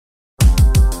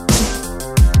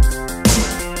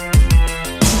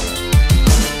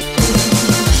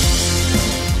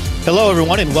Hello,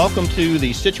 everyone, and welcome to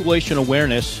the Situation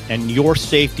Awareness and Your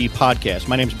Safety podcast.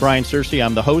 My name is Brian Searcy.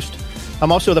 I'm the host.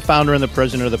 I'm also the founder and the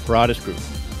president of the Paratus Group.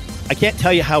 I can't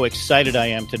tell you how excited I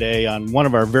am today on one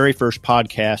of our very first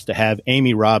podcasts to have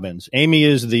Amy Robbins. Amy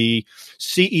is the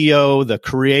CEO, the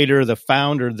creator, the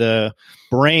founder, the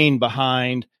brain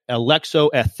behind Alexo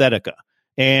Aesthetica.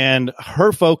 And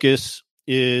her focus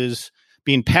is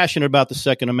being passionate about the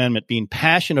Second Amendment, being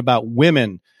passionate about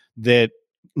women that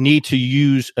need to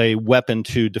use a weapon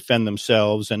to defend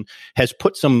themselves, and has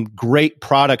put some great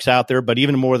products out there. But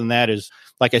even more than that is,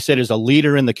 like I said, is a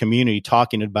leader in the community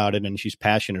talking about it, and she's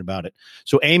passionate about it.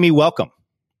 So Amy, welcome.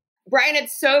 Brian,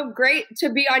 it's so great to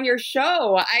be on your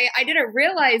show. I didn't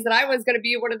realize that I was going to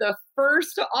be one of the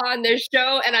first on this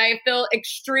show, and I feel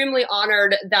extremely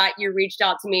honored that you reached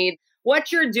out to me.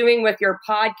 What you're doing with your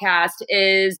podcast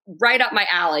is right up my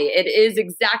alley. It is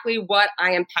exactly what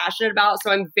I am passionate about.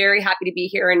 So I'm very happy to be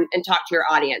here and talk to your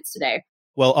audience today.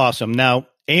 Well, awesome. Now,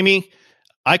 Amy,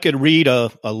 I could read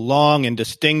a long and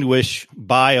distinguished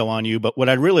bio on you, but what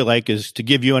I'd really like is to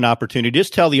give you an opportunity.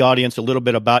 Just tell the audience a little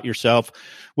bit about yourself,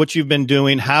 what you've been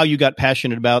doing, how you got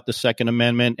passionate about the Second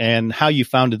Amendment, and how you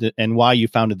founded it and why you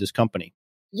founded this company.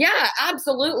 Yeah,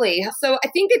 absolutely. So I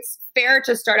think it's fair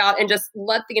to start out and just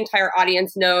let the entire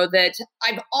audience know that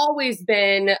I've always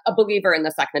been a believer in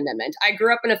the Second Amendment. I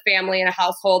grew up in a family and a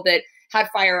household that had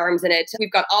firearms in it.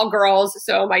 We've got all girls.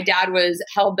 So my dad was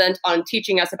hell-bent on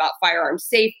teaching us about firearm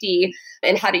safety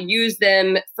and how to use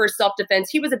them for self-defense.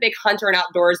 He was a big hunter and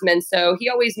outdoorsman. So he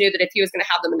always knew that if he was going to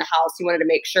have them in the house, he wanted to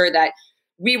make sure that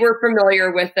we were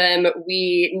familiar with them.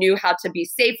 We knew how to be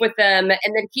safe with them.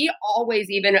 And then he always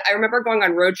I remember going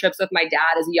on road trips with my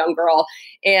dad as a young girl,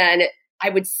 and I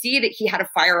would see that he had a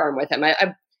firearm with him.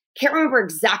 I can't remember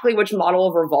exactly which model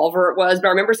of revolver it was, but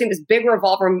I remember seeing this big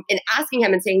revolver and asking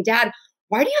him and saying, "Dad,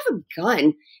 why do you have a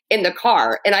gun in the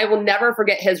car?" And I will never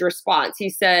forget his response. He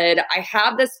said, "I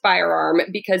have this firearm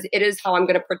because it is how I'm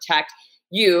going to protect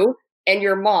you and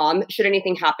your mom should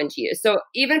anything happen to you." So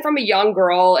even from a young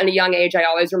girl and a young age, I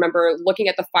always remember looking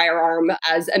at the firearm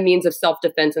as a means of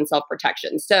self-defense and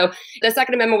self-protection. So the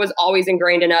Second Amendment was always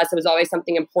ingrained in us. It was always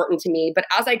something important to me. But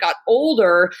as I got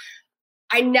older,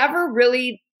 I never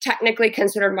really technically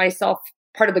considered myself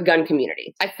part of the gun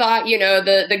community. I thought,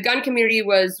 the gun community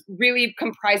was really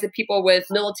comprised of people with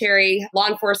military, law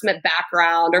enforcement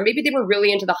background, or maybe they were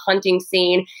really into the hunting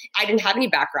scene. I didn't have any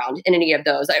background in any of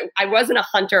those. I wasn't a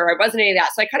hunter. I wasn't any of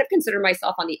that. So I kind of considered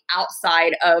myself on the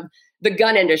outside of the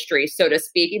gun industry, so to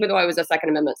speak, even though I was a Second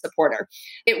Amendment supporter.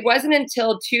 It wasn't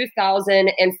until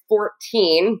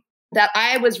 2014 that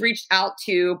I was reached out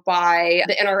to by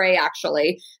the NRA,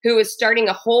 actually, who is starting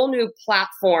a whole new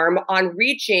platform on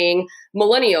reaching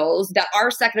millennials that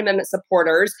are Second Amendment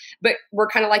supporters, but were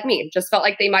kind of like me, just felt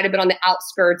like they might have been on the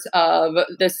outskirts of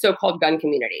the so-called gun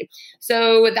community.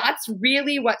 So that's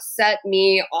really what set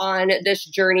me on this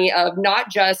journey of not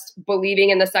just believing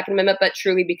in the Second Amendment, but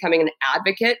truly becoming an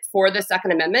advocate for the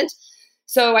Second Amendment.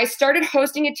 So I started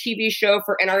hosting a TV show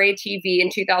for NRA TV in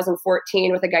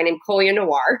 2014 with a guy named Collier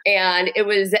Noir. And it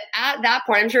was at that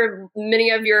point, I'm sure many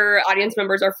of your audience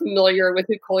members are familiar with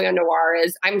who Collier Noir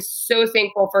is. I'm so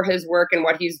thankful for his work and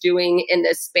what he's doing in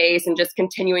this space and just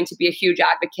continuing to be a huge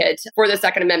advocate for the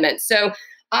Second Amendment. So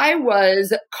I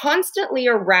was constantly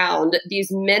around these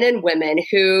men and women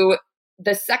who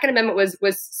the Second Amendment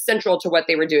was central to what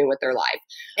they were doing with their life.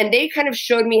 And they kind of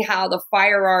showed me how the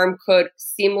firearm could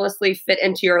seamlessly fit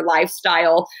into your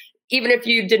lifestyle, even if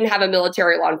you didn't have a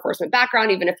military law enforcement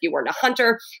background, even if you weren't a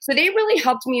hunter. So they really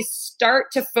helped me start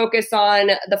to focus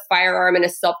on the firearm in a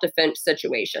self-defense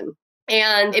situation.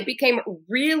 And it became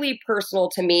really personal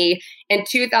to me in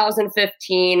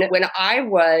 2015 when I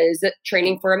was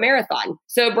training for a marathon.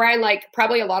 So Brian, like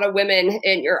probably a lot of women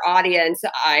in your audience,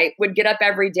 I would get up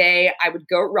every day, I would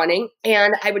go running,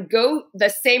 and I would go the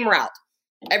same route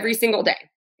every single day.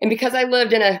 And because I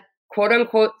lived in a quote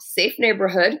unquote safe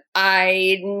neighborhood,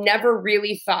 I never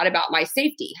really thought about my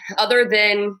safety other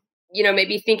than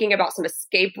maybe thinking about some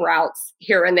escape routes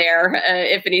here and there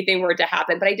if anything were to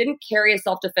happen. But I didn't carry a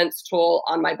self-defense tool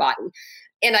on my body.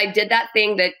 And I did that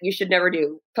thing that you should never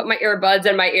do, put my earbuds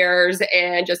in my ears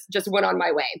and just went on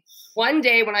my way. One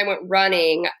day when I went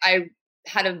running, I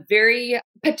had a very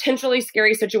potentially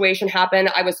scary situation happen.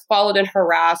 I was followed and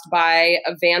harassed by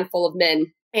a van full of men.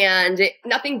 And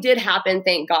nothing did happen,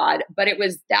 thank God. But it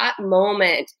was that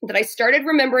moment that I started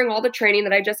remembering all the training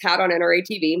that I just had on NRA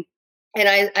TV.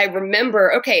 And I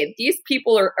remember, okay, these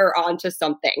people are onto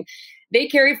something. They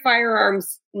carry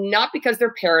firearms not because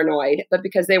they're paranoid, but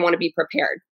because they want to be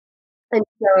prepared. And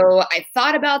so I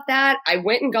thought about that. I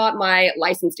went and got my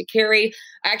license to carry.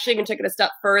 I actually even took it a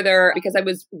step further because I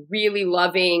was really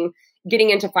loving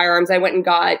getting into firearms. I went and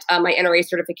got my NRA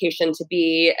certification to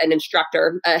be an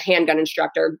instructor, a handgun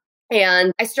instructor.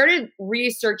 And I started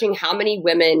researching how many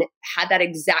women had that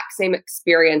exact same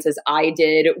experience as I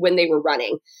did when they were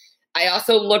running. I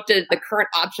also looked at the current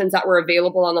options that were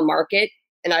available on the market.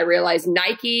 And I realized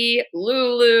Nike,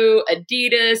 Lulu,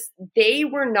 Adidas, they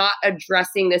were not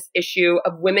addressing this issue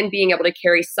of women being able to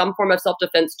carry some form of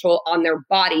self-defense tool on their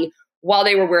body while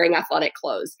they were wearing athletic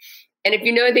clothes. And if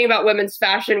you know anything about women's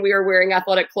fashion, we are wearing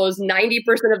athletic clothes 90%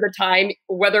 of the time,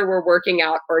 whether we're working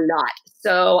out or not.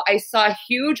 So I saw a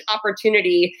huge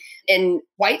opportunity in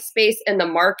white space in the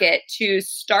market to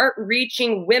start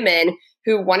reaching women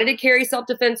who wanted to carry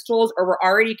self-defense tools or were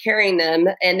already carrying them,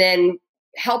 and then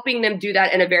helping them do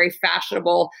that in a very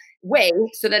fashionable way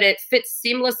so that it fits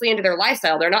seamlessly into their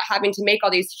lifestyle. They're not having to make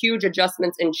all these huge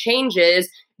adjustments and changes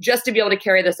just to be able to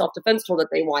carry the self-defense tool that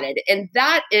they wanted. And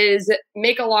that is,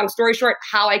 make a long story short,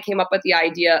 how I came up with the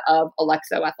idea of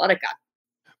Alexo Athletica.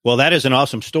 Well, that is an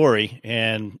awesome story.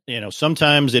 And,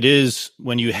 sometimes it is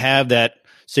when you have that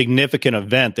significant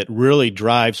event that really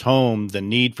drives home the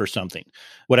need for something.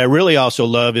 What I really also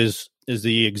love is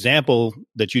the example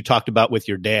that you talked about with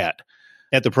your dad.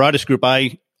 At the Paratus Group,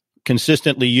 I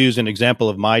consistently use an example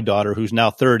of my daughter, who's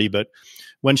now 30, but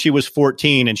when she was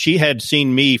 14, and she had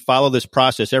seen me follow this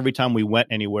process every time we went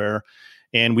anywhere.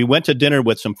 And we went to dinner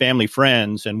with some family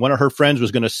friends, and one of her friends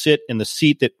was going to sit in the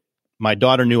seat that my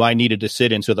daughter knew I needed to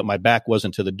sit in so that my back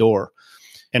wasn't to the door.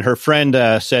 And her friend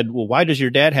said, well, why does your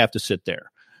dad have to sit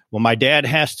there? Well, my dad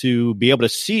has to be able to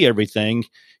see everything.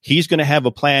 He's going to have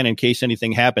a plan in case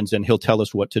anything happens, and he'll tell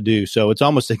us what to do. So it's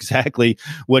almost exactly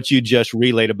what you just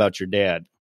relayed about your dad.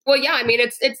 Well, yeah, I mean,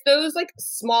 it's those like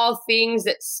small things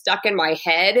that stuck in my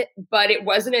head, but it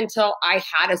wasn't until I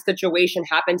had a situation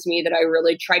happen to me that I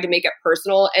really tried to make it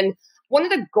personal. And one of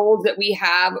the goals that we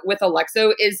have with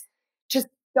Alexo is to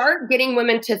start getting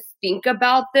women to think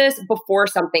about this before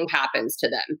something happens to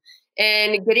them.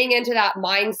 And getting into that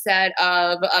mindset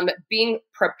of being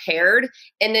prepared.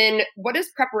 And then what does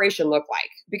preparation look like?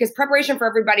 Because preparation for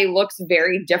everybody looks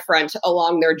very different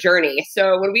along their journey.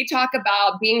 So when we talk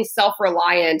about being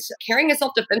self-reliant, carrying a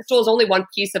self-defense tool is only one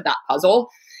piece of that puzzle.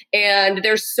 And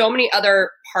there's so many other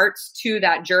parts to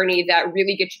that journey that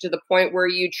really get you to the point where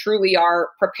you truly are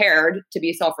prepared to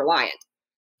be self-reliant.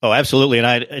 Oh, absolutely.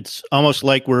 And it's almost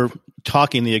like we're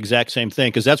talking the exact same thing,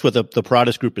 because that's what the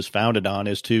Paratus Group is founded on,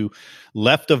 is to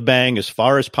left of bang as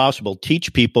far as possible,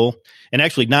 teach people, and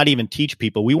actually not even teach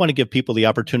people. We want to give people the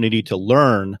opportunity to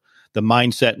learn the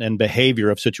mindset and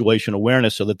behavior of situational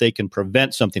awareness so that they can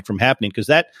prevent something from happening, because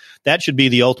that should be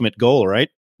the ultimate goal, right?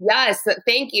 Yes,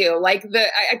 thank you. Like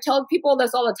I tell people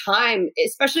this all the time,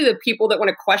 especially the people that want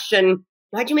to question,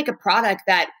 why'd you make a product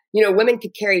that, women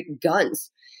could carry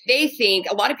guns?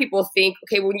 A lot of people think,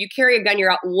 okay, when you carry a gun,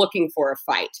 you're out looking for a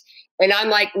fight. And I'm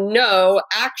like, no,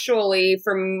 actually,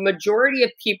 for majority of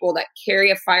people that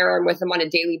carry a firearm with them on a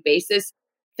daily basis,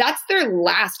 that's their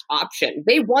last option.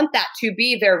 They want that to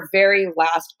be their very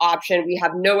last option. We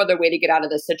have no other way to get out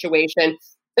of this situation.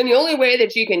 And the only way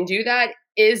that you can do that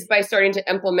is by starting to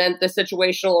implement the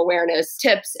situational awareness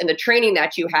tips and the training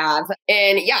that you have.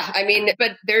 And yeah, I mean,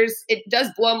 but it does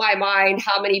blow my mind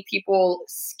how many people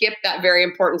skip that very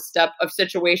important step of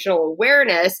situational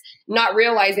awareness, not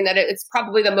realizing that it's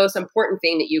probably the most important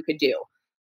thing that you could do.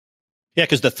 Yeah,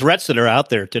 because the threats that are out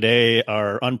there today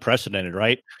are unprecedented,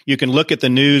 right? You can look at the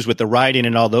news with the rioting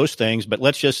and all those things, but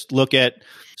let's just look at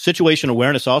situational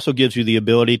awareness also gives you the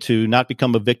ability to not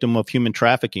become a victim of human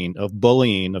trafficking, of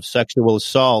bullying, of sexual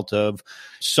assault, of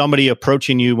somebody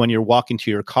approaching you when you're walking to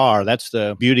your car. That's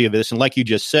the beauty of this. And like you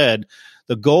just said,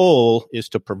 the goal is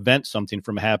to prevent something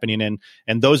from happening.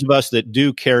 And those of us that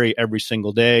do carry every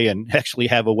single day and actually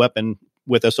have a weapon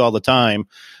with us all the time,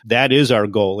 that is our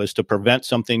goal, is to prevent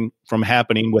something from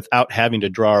happening without having to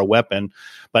draw a weapon,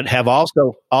 but have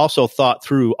also thought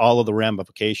through all of the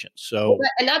ramifications. So,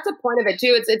 and that's a point of it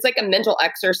too. It's like a mental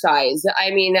exercise.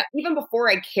 I mean, even before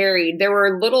I carried, there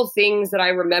were little things that I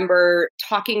remember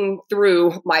talking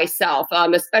through myself,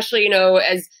 especially,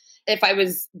 as if I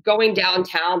was going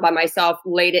downtown by myself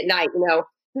late at night,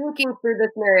 thinking through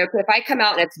this scenario. Okay, if I come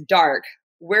out and it's dark,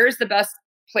 where's the best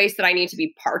place that I need to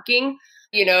be parking?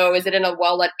 Is it in a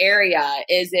well-lit area?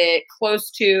 Is it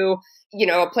close to,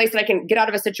 a place that I can get out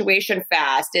of a situation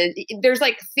fast? There's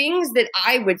like things that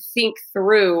I would think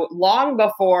through long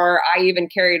before I even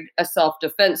carried a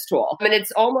self-defense tool. I mean,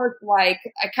 it's almost like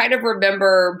I kind of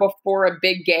remember before a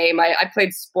big game, I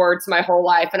played sports my whole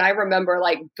life. And I remember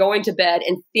like going to bed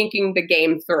and thinking the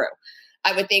game through.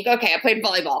 I would think, okay, I played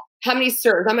volleyball. How many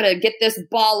serves? I'm going to get this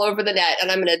ball over the net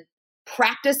and I'm going to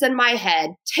practice in my head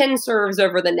 10 serves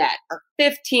over the net or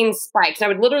 15 spikes. And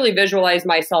I would literally visualize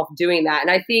myself doing that.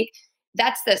 And I think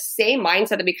that's the same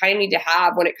mindset that we kind of need to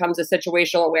have when it comes to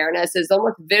situational awareness, is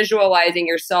almost visualizing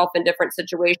yourself in different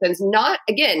situations. Not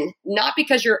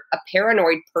because you're a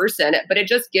paranoid person, but it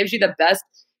just gives you the best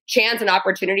chance and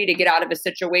opportunity to get out of a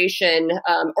situation,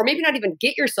 or maybe not even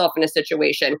get yourself in a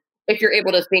situation if you're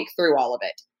able to think through all of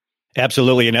it.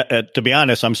 Absolutely. And to be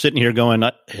honest, I'm sitting here going,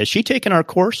 has she taken our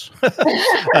course? I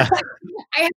have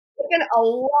taken a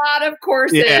lot of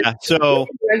courses. Yeah. So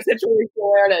situational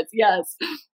awareness. Yes.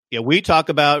 Yeah, we talk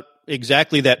about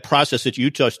exactly that process that you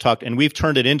just talked, and we've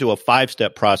turned it into a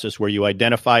 5-step process where you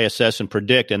identify, assess, and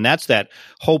predict. And that's that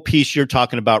whole piece you're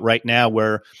talking about right now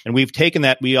and we've taken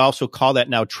that, we also call that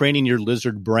now training your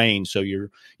lizard brain. So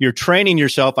you're training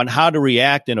yourself on how to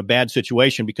react in a bad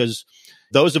situation, because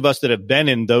those of us that have been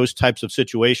in those types of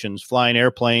situations, flying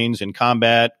airplanes in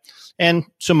combat and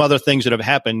some other things that have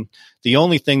happened, the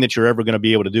only thing that you're ever going to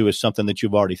be able to do is something that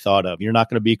you've already thought of. You're not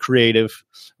going to be creative,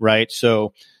 right?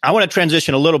 So I want to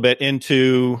transition a little bit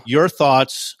into your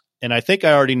thoughts. And I think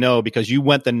I already know, because you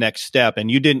went the next step and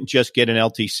you didn't just get an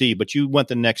LTC, but you went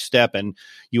the next step and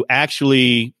you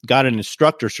actually got an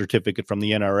instructor certificate from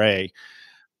the NRA.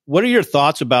 What are your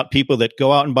thoughts about people that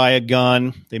go out and buy a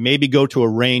gun? They maybe go to a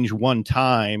range one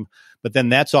time, but then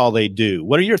that's all they do.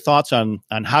 What are your thoughts on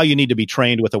how you need to be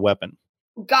trained with a weapon?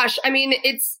 Gosh, I mean,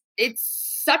 it's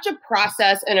such a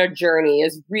process and a journey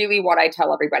is really what I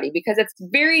tell everybody, because it's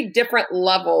very different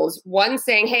levels. One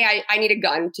saying, hey, I need a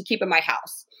gun to keep in my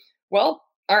house. Well,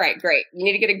 all right, great. You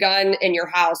need to get a gun in your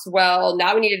house. Well,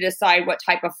 now we need to decide what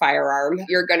type of firearm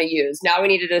you're going to use. Now we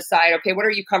need to decide, okay, what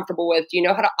are you comfortable with? Do you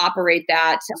know how to operate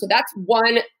that? So that's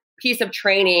one piece of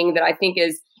training that I think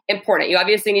is important. You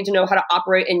obviously need to know how to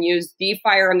operate and use the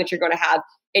firearm that you're going to have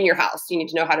in your house. You need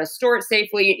to know how to store it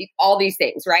safely, all these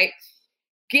things, right?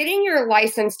 Getting your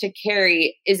license to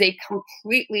carry is a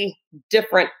completely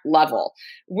different level.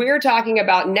 We're talking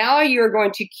about now you're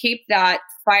going to keep that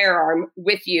firearm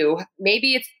with you.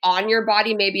 Maybe it's on your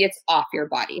body, maybe it's off your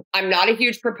body. I'm not a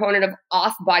huge proponent of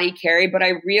off-body carry, but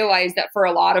I realize that for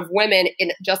a lot of women,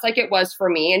 and just like it was for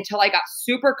me, until I got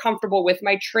super comfortable with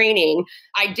my training,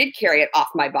 I did carry it off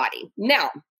my body. Now,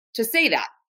 to say that,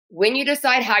 when you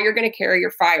decide how you're going to carry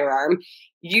your firearm,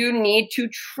 you need to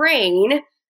train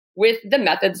with the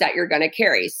methods that you're going to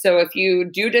carry. So if you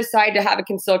do decide to have a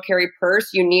concealed carry purse,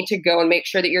 you need to go and make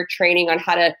sure that you're training on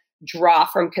how to draw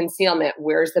from concealment.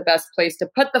 Where's the best place to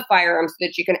put the firearm so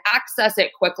that you can access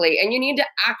it quickly? And you need to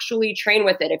actually train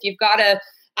with it. If you've got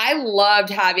I loved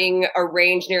having a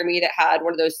range near me that had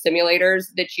one of those simulators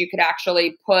that you could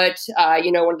actually put,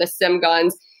 one of the sim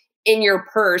guns in your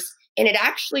purse. And it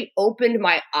actually opened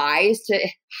my eyes to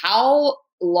how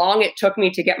long it took me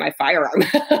to get my firearm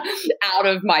out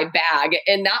of my bag.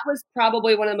 And that was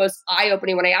probably one of the most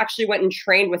eye-opening when I actually went and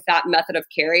trained with that method of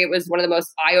carry. It was one of the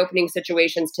most eye-opening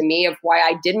situations to me of why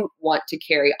I didn't want to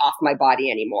carry off my body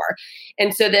anymore.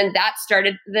 And so then that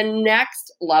started the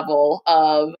next level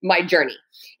of my journey.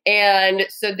 And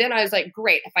so then I was like,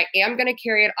 great, if I am going to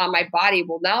carry it on my body,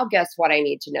 well, now guess what I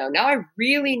need to know? Now I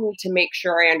really need to make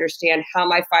sure I understand how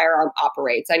my firearm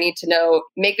operates. I need to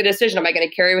make the decision. Am I going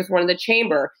to carry with one in the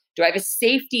chamber? Do I have a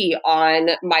safety on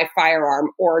my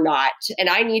firearm or not? And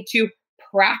I need to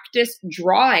practice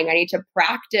drawing. I need to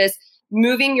practice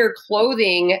moving your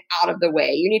clothing out of the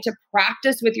way. You need to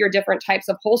practice with your different types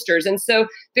of holsters. And so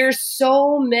there's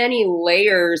so many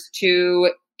layers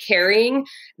to carrying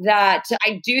that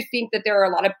I do think that there are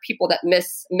a lot of people that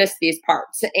miss these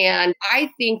parts. And I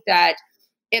think that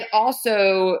it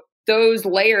also, those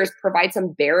layers provide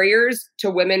some barriers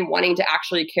to women wanting to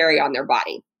actually carry on their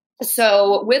body.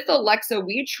 So with Alexa,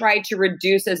 we tried to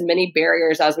reduce as many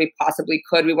barriers as we possibly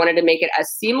could. We wanted to make it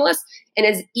as seamless and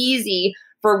as easy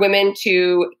for women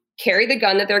to carry the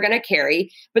gun that they're going to carry.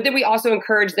 But then we also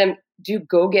encourage them to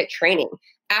go get training.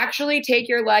 Actually take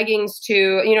your leggings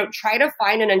to, try to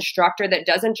find an instructor that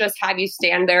doesn't just have you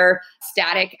stand there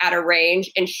static at a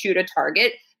range and shoot a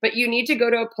target, but you need to go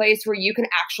to a place where you can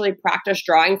actually practice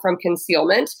drawing from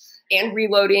concealment and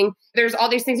reloading. There's all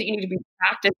these things that you need to be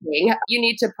practicing. You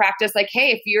need to practice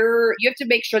hey, you have to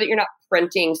make sure that you're not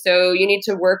printing. So you need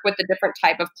to work with the different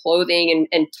type of clothing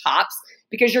and tops,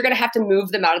 because you're going to have to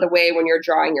move them out of the way when you're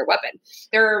drawing your weapon.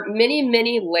 There are many,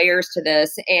 many layers to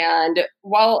this. And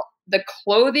while the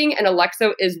clothing and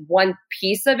Alexa is one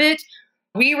piece of it,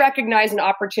 we recognize an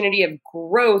opportunity of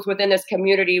growth within this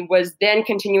community was then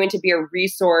continuing to be a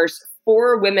resource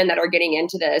for women that are getting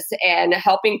into this and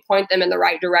helping point them in the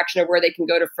right direction of where they can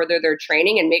go to further their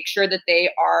training and make sure that they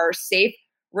are safe,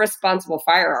 responsible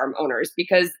firearm owners.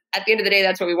 Because at the end of the day,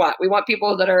 that's what we want. We want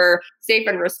people that are safe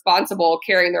and responsible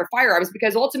carrying their firearms,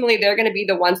 because ultimately they're going to be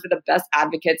the ones that are the best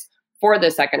advocates for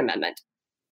the Second Amendment.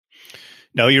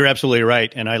 No, you're absolutely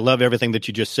right. And I love everything that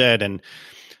you just said. And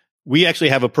we actually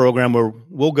have a program where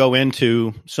we'll go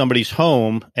into somebody's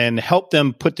home and help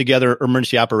them put together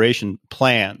emergency operation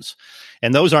plans.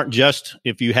 And those aren't just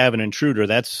if you have an intruder.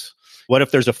 That's what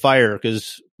if there's a fire?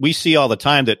 Because we see all the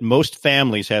time that most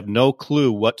families have no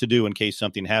clue what to do in case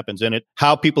something happens. And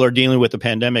how people are dealing with the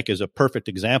pandemic is a perfect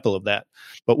example of that.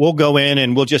 But we'll go in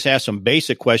and we'll just ask some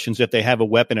basic questions if they have a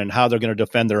weapon and how they're going to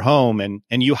defend their home. And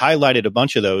you highlighted a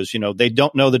bunch of those. They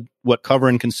don't know what cover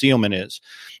and concealment is.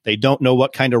 They don't know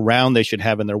what kind of round they should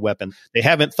have in their weapon. They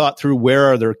haven't thought through where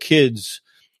are their kids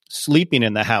sleeping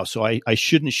in the house. So I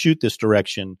shouldn't shoot this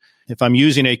direction. If I'm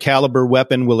using a caliber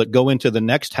weapon, will it go into the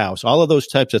next house? All of those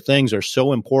types of things are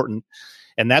so important.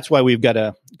 And that's why we've got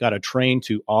to train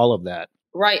to all of that.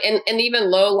 Right. And even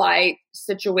low light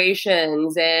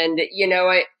situations. And,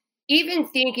 even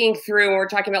thinking through when we're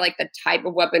talking about like the type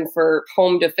of weapon for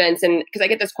home defense. And because I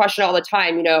get this question all the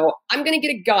time, I'm going to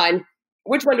get a gun.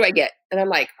 Which one do I get? And I'm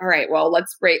like, all right, well,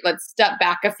 let's step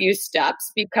back a few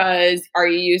steps, because are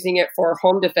you using it for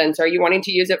home defense? Are you wanting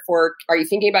to use it are you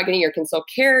thinking about getting your concealed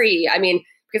carry? I mean,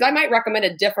 because I might recommend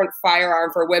a different firearm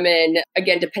for women,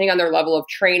 again, depending on their level of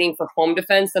training for home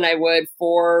defense than I would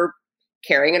for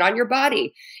carrying it on your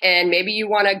body. And maybe you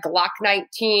want a Glock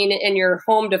 19 in your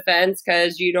home defense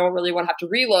because you don't really want to have to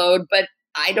reload, but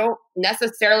I don't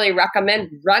necessarily recommend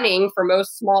running for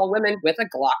most small women with a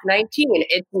Glock 19.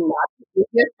 It's not the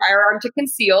easiest firearm to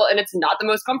conceal, and it's not the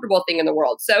most comfortable thing in the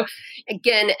world. So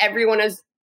again, everyone is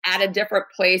at a different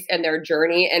place in their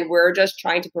journey, and we're just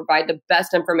trying to provide the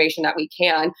best information that we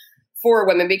can for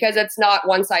women, because it's not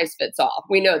one size fits all.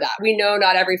 We know that. We know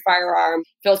not every firearm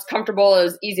feels comfortable,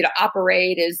 is easy to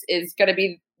operate, is going to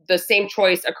be the same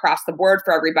choice across the board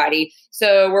for everybody.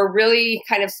 So we're really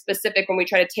kind of specific when we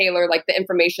try to tailor like the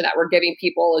information that we're giving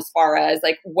people as far as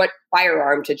like what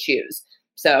firearm to choose.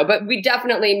 So, but we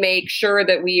definitely make sure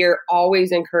that we are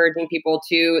always encouraging people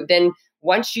to then,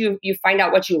 once you find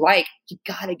out what you like, you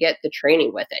got to get the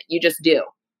training with it. You just do.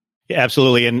 Yeah,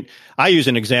 absolutely. And I use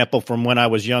an example from when I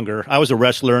was younger. I was a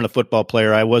wrestler and a football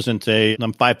player. I'm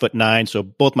 5'9", so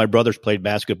both my brothers played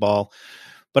basketball.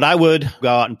 But I would go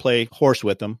out and play horse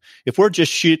with them. If we're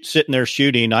just sitting there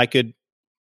shooting, I could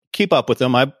keep up with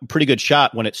them. I'm a pretty good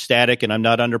shot when it's static and I'm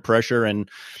not under pressure.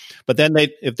 But then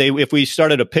if we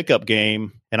started a pickup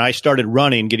game and I started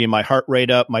running, getting my heart rate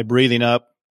up, my breathing up,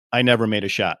 I never made a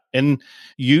shot. And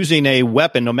using a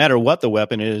weapon, no matter what the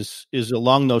weapon is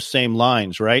along those same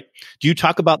lines, right? Do you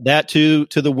talk about that to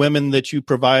the women that you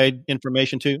provide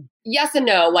information to? Yes and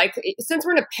no. Like, since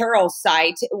we're an apparel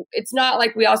site, it's not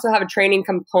like we also have a training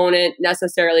component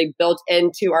necessarily built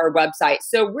into our website.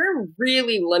 So we're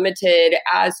really limited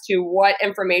as to what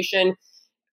information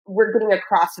we're getting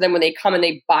across to them when they come and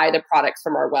they buy the products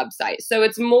from our website. So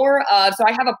it's more of, so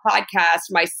I have a podcast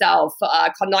myself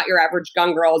called Not Your Average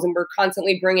Gun Girls, and we're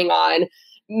constantly bringing on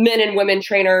men and women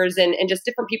trainers and just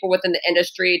different people within the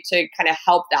industry to kind of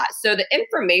help that. So the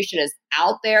information is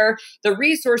out there. The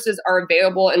resources are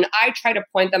available, and I try to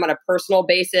point them on a personal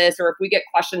basis, or if we get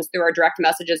questions through our direct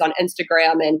messages on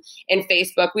Instagram and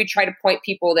Facebook, we try to point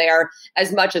people there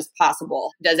as much as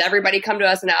possible. Does everybody come to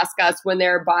us and ask us when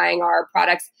they're buying our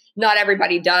products? Not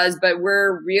everybody does, but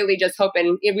we're really just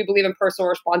hoping, we believe in personal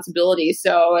responsibility.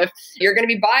 So if you're going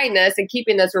to be buying this and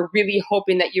keeping this, we're really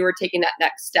hoping that you are taking that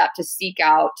next step to seek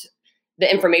out the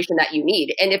information that you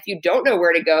need. And if you don't know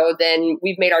where to go, then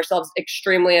we've made ourselves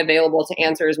extremely available to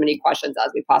answer as many questions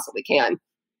as we possibly can.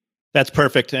 That's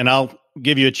perfect. And I'll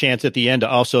give you a chance at the end to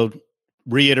also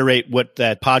reiterate what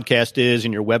that podcast is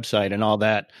and your website and all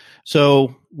that.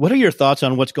 So what are your thoughts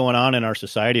on what's going on in our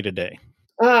society today?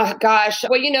 Oh, gosh.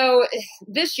 Well,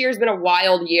 this year's been a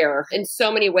wild year in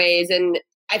so many ways. And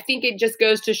I think it just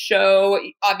goes to show,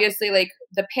 obviously, like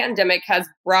the pandemic has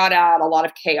brought out a lot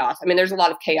of chaos. I mean, there's a lot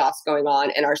of chaos going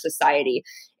on in our society.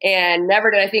 And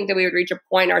never did I think that we would reach a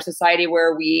point in our society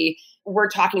where we're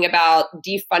talking about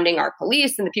defunding our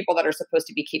police and the people that are supposed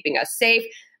to be keeping us safe.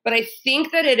 But I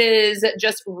think that it is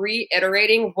just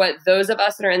reiterating what those of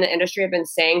us that are in the industry have been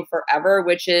saying forever,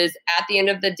 which is at the end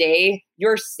of the day,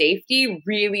 your safety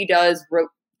really does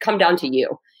come down to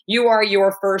you. You are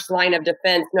your first line of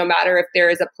defense, no matter if there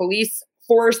is a police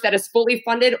force that is fully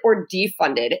funded or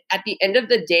defunded. At the end of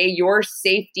the day, your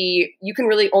safety, you can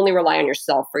really only rely on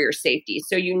yourself for your safety.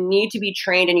 So you need to be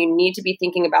trained and you need to be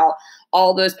thinking about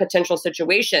all those potential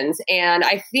situations. And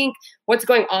I think what's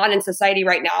going on in society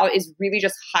right now is really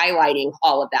just highlighting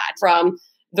all of that, from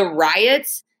the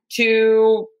riots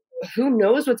to who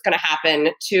knows what's going to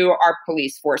happen to our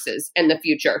police forces in the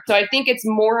future. So I think it's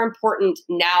more important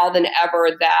now than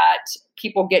ever that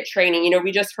people get training.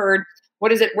 We just heard,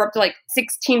 what is it? We're up to like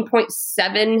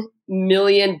 16.7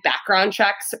 million background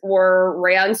checks were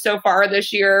ran so far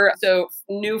this year. So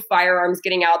new firearms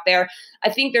getting out there. I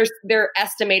think they're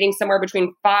estimating somewhere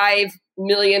between 5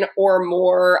 million or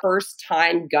more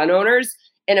first-time gun owners,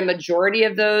 and a majority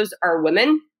of those are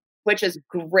women, which is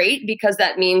great because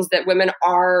that means that women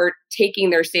are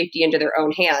taking their safety into their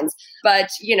own hands.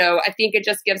 But, I think it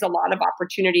just gives a lot of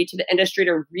opportunity to the industry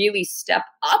to really step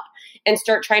up and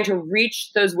start trying to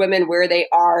reach those women where they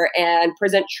are and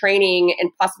present training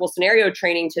and possible scenario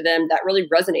training to them that really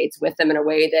resonates with them in a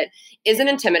way that isn't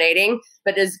intimidating,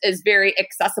 but is very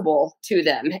accessible to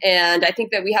them. And I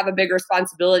think that we have a big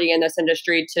responsibility in this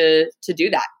industry to do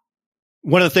that.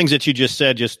 One of the things that you just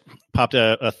said just popped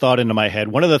a thought into my head.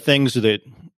 One of the things that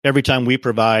every time we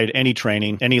provide any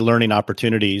training, any learning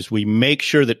opportunities, we make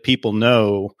sure that people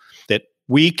know that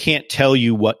we can't tell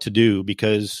you what to do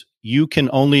because you can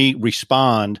only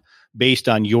respond based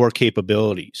on your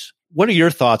capabilities. What are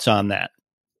your thoughts on that?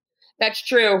 That's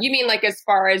true. You mean like as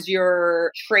far as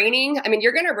your training? I mean,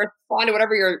 you're going to respond to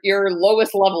whatever your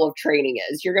lowest level of training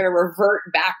is. You're going to revert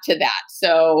back to that.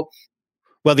 So,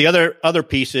 well, the other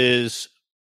piece is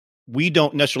we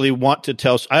don't necessarily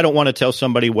I don't want to tell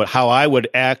somebody how I would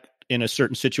act in a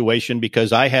certain situation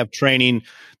because I have training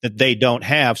that they don't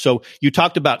have. So you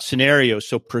talked about scenarios.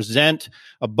 So present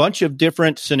a bunch of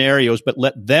different scenarios, but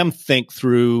let them think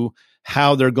through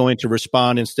how they're going to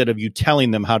respond instead of you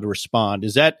telling them how to respond.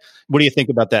 What do you think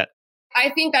about that? I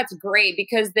think that's great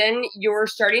because then you're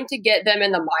starting to get them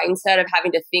in the mindset of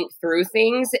having to think through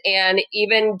things and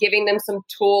even giving them some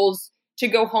tools to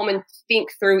go home and think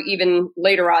through even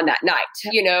later on that night,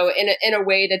 in a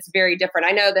way that's very different.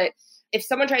 I know that if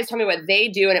someone tries to tell me what they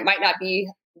do and it might not be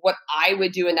what I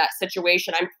would do in that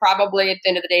situation, I'm probably at the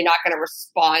end of the day not going to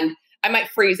respond. I might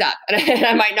freeze up and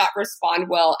I might not respond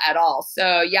well at all.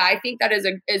 So yeah, I think that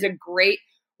is a great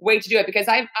way to do it because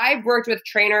I've worked with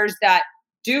trainers that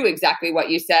do exactly what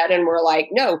you said and we're like,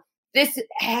 no, this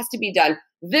has to be done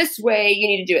this way. You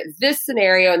need to do it this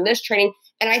scenario and this training.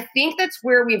 And I think that's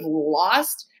where we've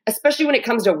lost, especially when it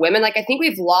comes to women. Like, I think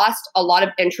we've lost a lot of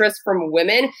interest from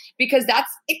women because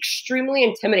that's extremely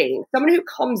intimidating. Someone who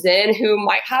comes in who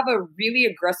might have a really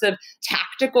aggressive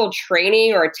tactical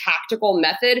training or a tactical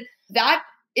method, that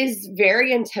is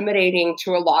very intimidating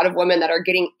to a lot of women that are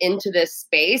getting into this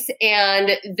space,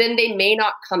 and then they may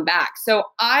not come back. So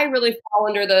I really fall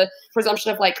under the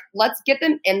presumption of like, let's get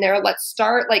them in there. Let's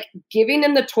start like giving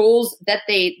them the tools that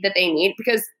they need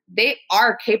because they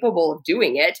are capable of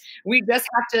doing it.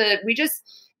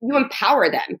 You empower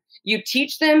them. You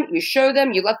teach them, you show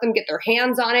them, you let them get their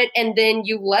hands on it, and then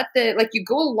you you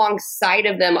go alongside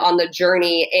of them on the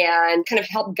journey and kind of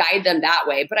help guide them that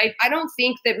way. But I don't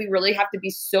think that we really have to be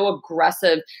so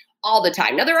aggressive all the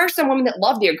time. Now, there are some women that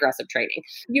love the aggressive training.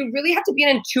 You really have to be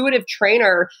an intuitive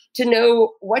trainer to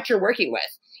know what you're working with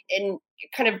and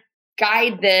kind of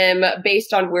guide them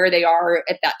based on where they are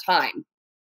at that time.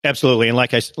 Absolutely. And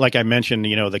like I mentioned,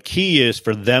 the key is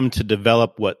for them to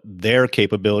develop what their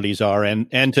capabilities are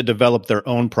and to develop their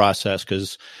own process.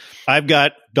 Because I've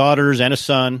got daughters and a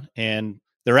son, and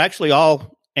they're actually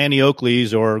all Annie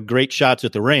Oakleys or great shots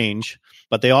at the range,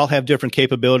 but they all have different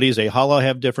capabilities. They all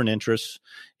have different interests,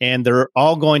 and they're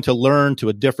all going to learn to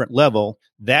a different level.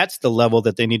 That's the level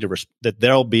that they need that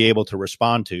they'll be able to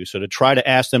respond to. So to try to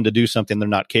ask them to do something they're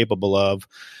not capable of,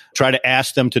 try to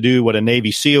ask them to do what a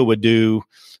Navy SEAL would do.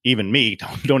 Even me,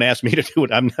 don't ask me to do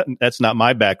it. That's not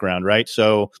my background, right?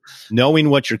 So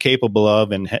knowing what you're capable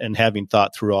of and having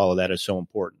thought through all of that is so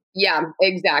important. Yeah,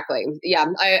 exactly. Yeah,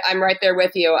 I'm right there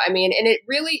with you. I mean, and it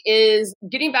really is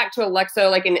getting back to Alexo,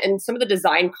 like in some of the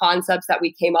design concepts that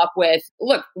we came up with.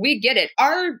 Look, we get it.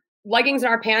 Our leggings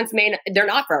and our pants, they're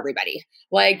not for everybody.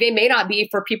 Like they may not be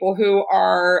for people who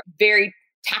are very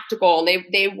tactical and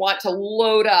they want to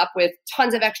load up with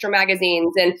tons of extra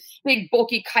magazines and big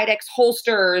bulky Kydex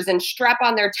holsters and strap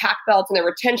on their tack belts and their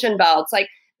retention belts. Like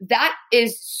that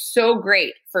is so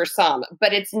great for some,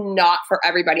 but it's not for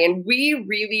everybody. And we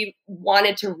really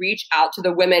wanted to reach out to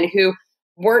the women who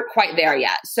weren't quite there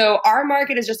yet. So our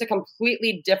market is just a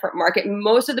completely different market.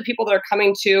 Most of the people that are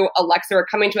coming to Alexa are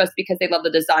coming to us because they love the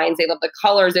designs, they love the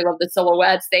colors, they love the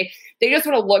silhouettes. They just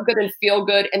want to look good and feel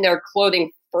good in their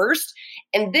clothing first.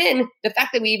 And then the fact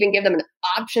that we even give them an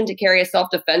option to carry a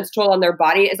self-defense tool on their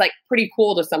body is like pretty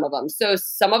cool to some of them. So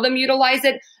some of them utilize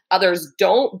it, others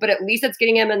don't, but at least it's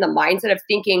getting them in the mindset of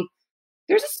thinking,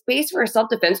 there's a space for a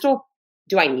self-defense tool.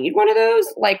 Do I need one of those?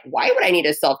 Like, why would I need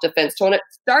a self-defense tool? And it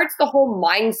starts the whole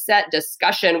mindset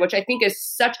discussion, which I think is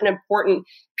such an important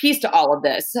piece to all of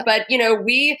this. But,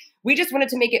 we just wanted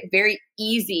to make it very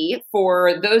easy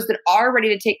for those that are ready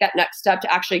to take that next step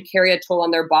to actually carry a tool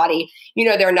on their body.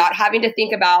 They're not having to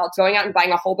think about going out and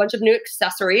buying a whole bunch of new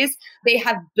accessories. They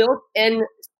have built-in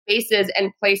spaces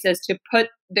and places to put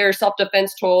their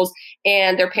self-defense tools,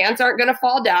 and their pants aren't going to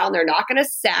fall down. They're not going to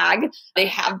sag. They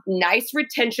have nice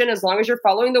retention as long as you're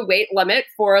following the weight limit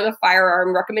for the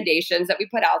firearm recommendations that we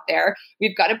put out there.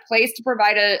 We've got a place to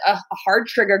provide a hard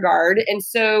trigger guard. And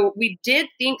so we did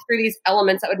think through these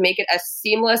elements that would make it as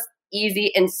seamless,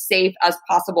 easy, and safe as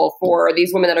possible for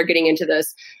these women that are getting into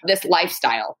this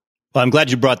lifestyle. Well, I'm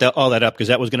glad you brought all that up, because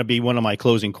that was going to be one of my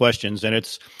closing questions. And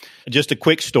it's just a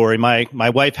quick story. My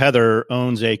wife, Heather,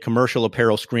 owns a commercial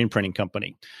apparel screen printing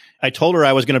company. I told her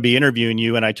I was going to be interviewing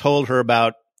you, and I told her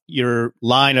about your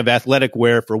line of athletic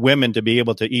wear for women to be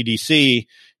able to EDC.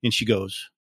 And she goes,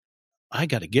 I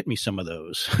got to get me some of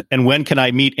those. And when can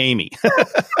I meet Amy? So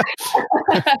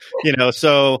send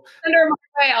her my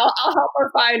way. I'll help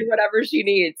her find whatever she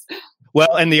needs.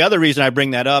 Well, and the other reason I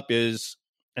bring that up is,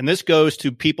 and this goes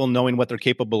to people knowing what they're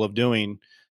capable of doing.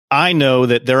 I know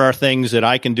that there are things that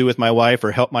I can do with my wife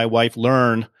or help my wife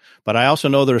learn, but I also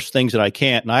know there's things that I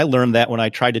can't. And I learned that when I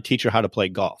tried to teach her how to play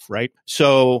golf, right?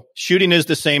 So shooting is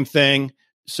the same thing.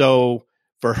 So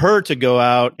for her to go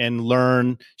out and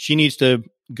learn, she needs to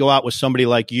go out with somebody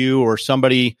like you or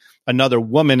another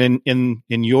woman in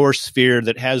your sphere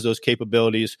that has those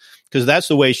capabilities, because that's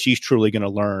the way she's truly going to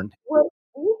learn. Well,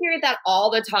 we hear that all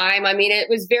the time. I mean, it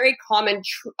was very common.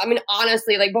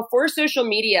 Honestly, like before social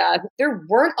media, there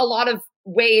weren't a lot of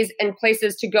ways and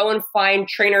places to go and find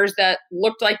trainers that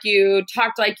looked like you,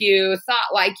 talked like you,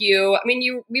 thought like you.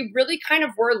 We really kind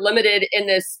of were limited in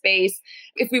this space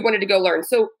if we wanted to go learn.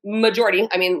 So majority,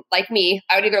 like me,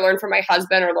 I would either learn from my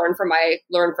husband or learn from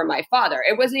my father.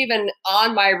 It wasn't even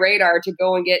on my radar to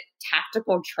go and get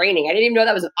tactical training. I didn't even know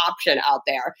that was an option out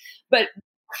there. But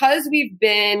because we've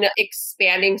been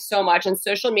expanding so much and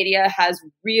social media has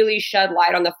really shed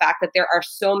light on the fact that there are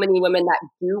so many women that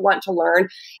do want to learn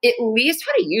at least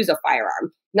how to use a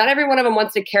firearm. Not every one of them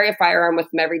wants to carry a firearm with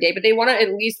them every day, but they want to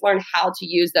at least learn how to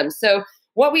use them. So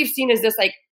what we've seen is this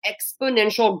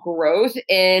exponential growth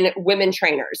in women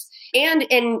trainers and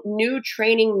in new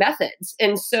training methods.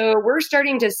 And so we're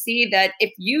starting to see that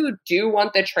if you do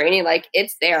want the training,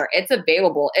 it's there, it's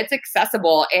available, it's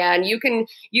accessible, and you can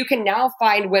now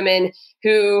find women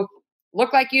who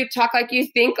look like you, talk like you,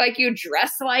 think like you,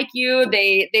 dress like you.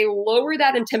 They lower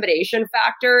that intimidation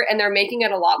factor, and they're making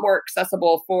it a lot more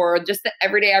accessible for just the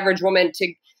everyday average woman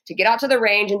to get out to the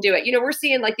range and do it. We're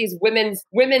seeing these women's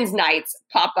nights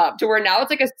pop up to where now it's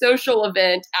like a social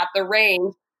event at the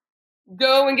range.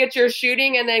 Go and get your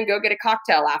shooting and then go get a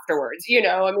cocktail afterwards.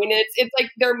 It's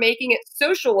like they're making it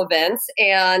social events.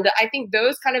 And I think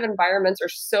those kind of environments are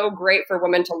so great for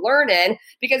women to learn in,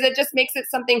 because it just makes it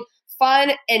something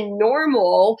fun and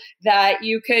normal that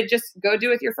you could just go do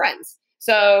with your friends.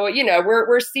 So,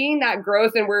 we're seeing that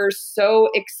growth, and we're so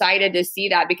excited to see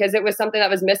that, because it was something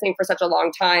that was missing for such a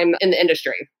long time in the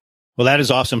industry. Well, that is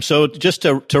awesome. So just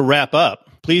to wrap up,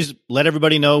 please let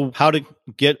everybody know how to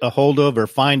get a hold of or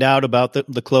find out about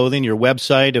the clothing, your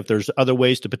website, if there's other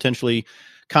ways to potentially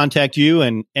contact you,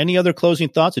 and any other closing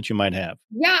thoughts that you might have.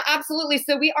 Yeah, absolutely.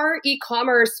 So we are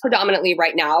e-commerce predominantly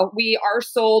right now. We are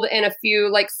sold in a few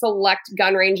select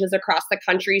gun ranges across the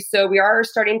country. So we are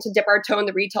starting to dip our toe in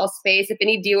the retail space. If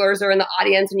any dealers are in the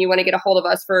audience and you want to get a hold of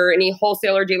us for any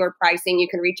wholesale or dealer pricing, you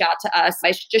can reach out to us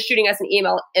by just shooting us an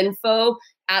email,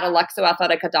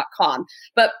 info@alexoathletica.com.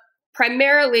 But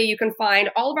primarily, you can find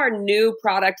all of our new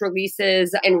product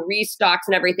releases and restocks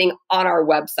and everything on our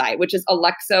website, which is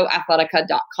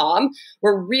alexoathletica.com.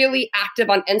 We're really active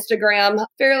on Instagram,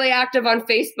 fairly active on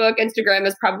Facebook. Instagram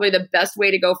is probably the best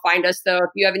way to go find us, though. If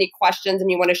you have any questions and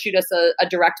you want to shoot us a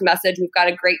direct message, we've got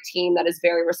a great team that is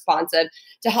very responsive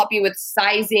to help you with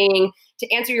sizing, to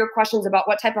answer your questions about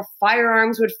what type of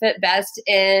firearms would fit best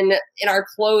in our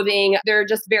clothing. They're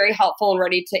just very helpful and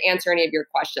ready to answer any of your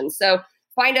questions. So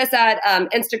Find us at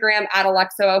Instagram at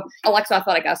Alexo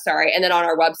Athletica, and then on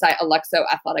our website,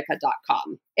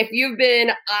 alexoathletica.com. If you've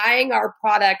been eyeing our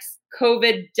products,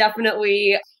 COVID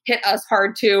definitely hit us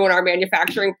hard too when our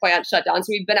manufacturing plant shut down. So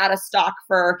we've been out of stock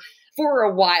for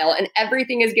a while, and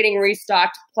everything is getting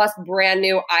restocked, plus brand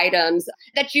new items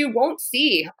that you won't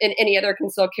see in any other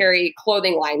concealed carry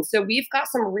clothing line. So we've got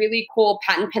some really cool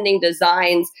patent pending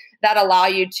designs that allow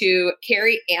you to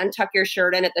carry and tuck your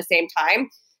shirt in at the same time.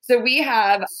 So we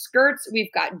have skirts,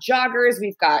 we've got joggers,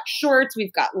 we've got shorts,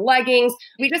 we've got leggings.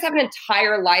 We just have an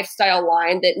entire lifestyle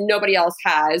line that nobody else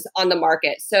has on the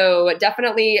market. So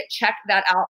definitely check that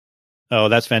out. Oh,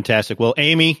 that's fantastic. Well,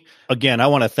 Amy, again, I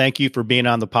want to thank you for being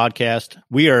on the podcast.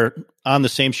 We are on the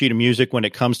same sheet of music when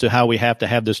it comes to how we have to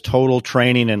have this total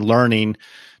training and learning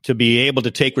to be able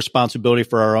to take responsibility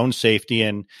for our own safety.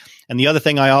 And the other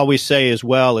thing I always say as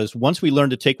well is once we learn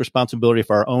to take responsibility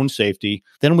for our own safety,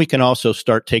 then we can also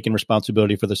start taking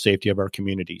responsibility for the safety of our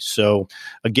community. So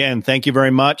again, thank you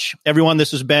very much. Everyone,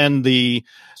 this has been the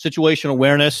Situational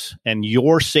Awareness and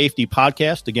Your Safety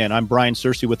podcast. Again, I'm Brian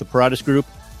Searcy with the Paratus Group,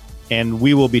 and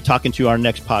we will be talking to you our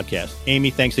next podcast.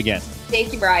 Amy, thanks again.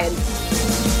 Thank you, Brian.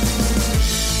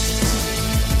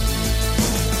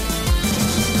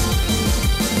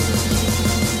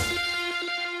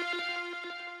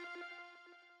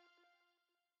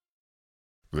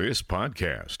 This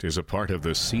podcast is a part of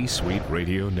the C-Suite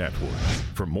Radio Network.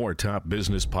 For more top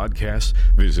business podcasts,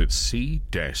 visit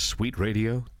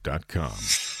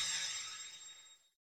c-suiteradio.com.